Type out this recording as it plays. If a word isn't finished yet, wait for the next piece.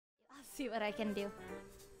See what I can do.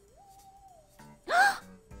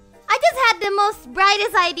 I just had the most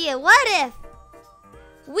brightest idea. What if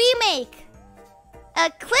we make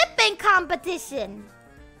a clipping competition?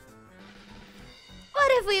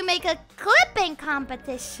 What if we make a clipping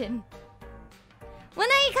competition? When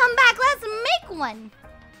I come back, let's make one.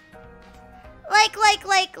 Like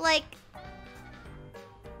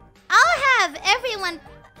I'll have everyone,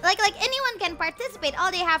 like anyone can participate.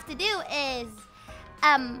 All they have to do is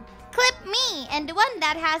clip me, and the one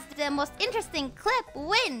that has the most interesting clip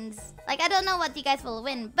wins. Like, I don't know what you guys will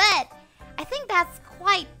win, but I think that's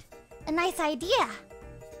quite a nice idea.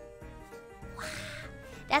 Wow,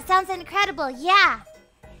 that sounds incredible. Yeah.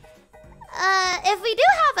 If we do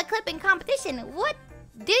have a clipping competition, what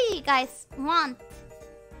do you guys want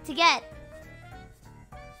to get?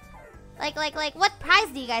 Like what prize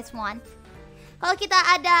do you guys want? Kalau kita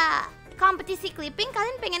ada kompetisi clipping,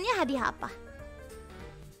 kalian pengennya hadiah apa?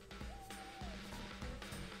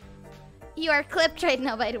 You are clipped right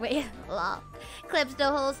now, by the way. Lol. Clips the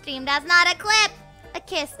whole stream. That's not a clip. A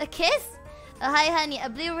kiss. A kiss? Oh, hi, honey. A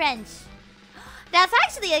blue wrench. That's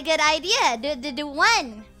actually a good idea. The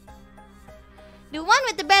one. The one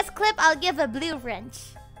with the best clip, I'll give a blue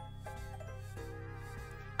wrench.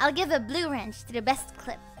 I'll give a blue wrench to the best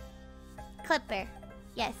clipper.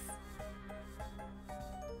 Yes.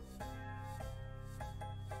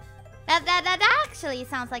 That actually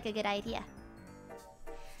sounds like a good idea.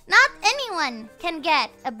 Not anyone can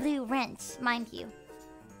get a blue wrench, mind you.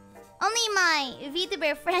 Only my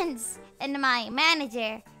VTuber friends and my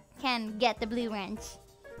manager can get the blue wrench.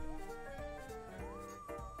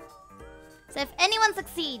 So if anyone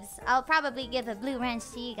succeeds, I'll probably give a blue wrench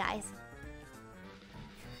to you guys.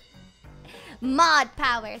 Mod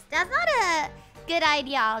powers. That's not a good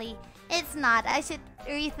idea, Ollie. It's not. I should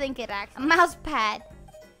rethink it, actually. A mouse pad.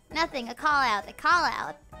 Nothing. A call out. A call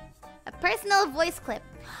out. A personal voice clip.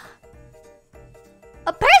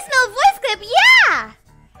 A personal voice clip? Yeah!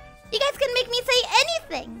 You guys can make me say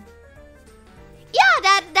anything.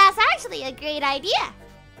 Yeah, that's actually a great idea.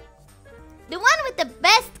 The one with the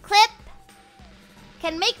best clip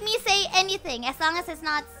can make me say anything as long as it's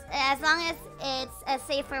not, as long as it's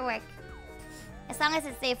safe for work. As long as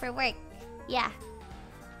it's safe for work. Yeah.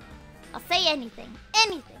 I'll say anything.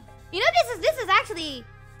 Anything. You know, this is actually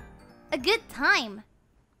a good time.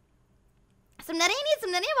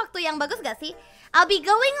 Sebenarnya waktu yang bagus gak sih? I'll be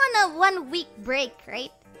going on a 1 week break,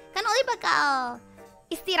 right? Kan Ollie bakal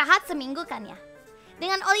istirahat seminggu kan ya?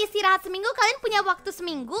 Dengan Ollie istirahat seminggu, kalian punya waktu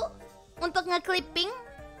seminggu untuk nge-clipping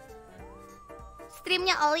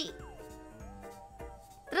streamnya Ollie.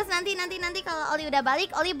 Terus nanti kalau Ollie udah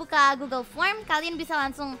balik, Ollie buka Google Form, kalian bisa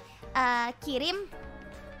langsung kirim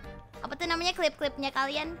apa tuh namanya, klip-klipnya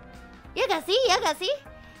kalian. Ya gak sih? Ya gak sih?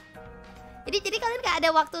 Jadi kalian gak ada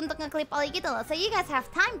waktu untuk nge-clip Ollie gitu loh. So you guys have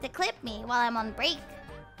time to clip me while I'm on break.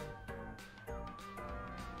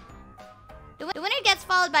 The winner gets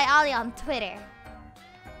followed by Ollie on Twitter.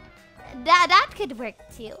 That could work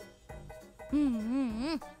too.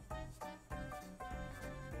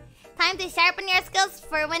 Time to sharpen your skills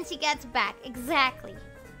for when she gets back. Exactly.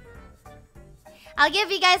 I'll give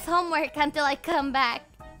you guys homework until I come back.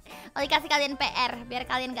 Ollie kasih kalian PR biar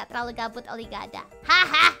kalian gak terlalu gabut. Ollie gak ada.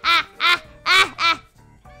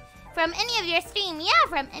 From any of your stream. Yeah,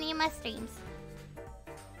 from any of my streams.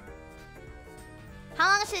 How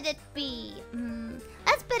long should it be?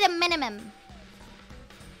 Let's put a minimum.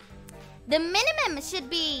 The minimum should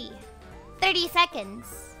be 30 seconds.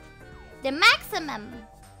 The maximum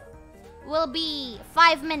will be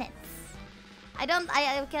 5 minutes.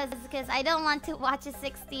 Because I don't want to watch a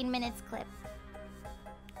 16 minutes clip.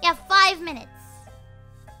 Yeah, 5 minutes.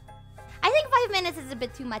 I think 5 minutes is a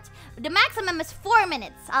bit too much. The maximum is 4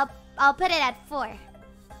 minutes. I'll put it at 4.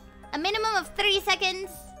 A minimum of 30 seconds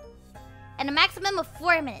and a maximum of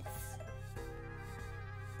 4 minutes.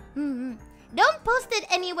 Don't post it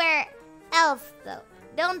anywhere else though.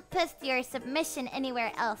 Don't post your submission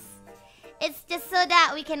anywhere else. It's just so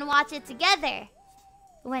that we can watch it together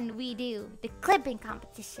when we do the clipping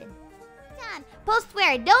competition. Post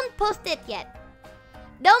where? Don't post it yet.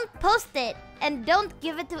 Don't post it and don't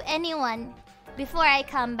give it to anyone before I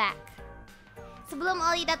come back. Sebelum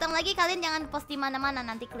Ollie datang lagi, kalian jangan post di mana-mana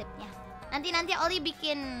nanti klipnya. Nanti Ollie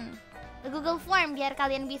bikin Google Form biar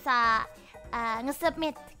kalian bisa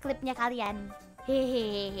nge-submit klipnya kalian.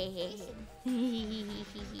 Hehehehe.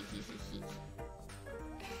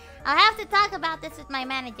 I'll have to talk about this with my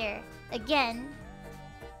manager again,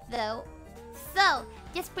 though. So,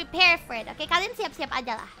 just prepare for it, okay? Kalian siap-siap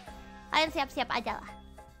aja lah.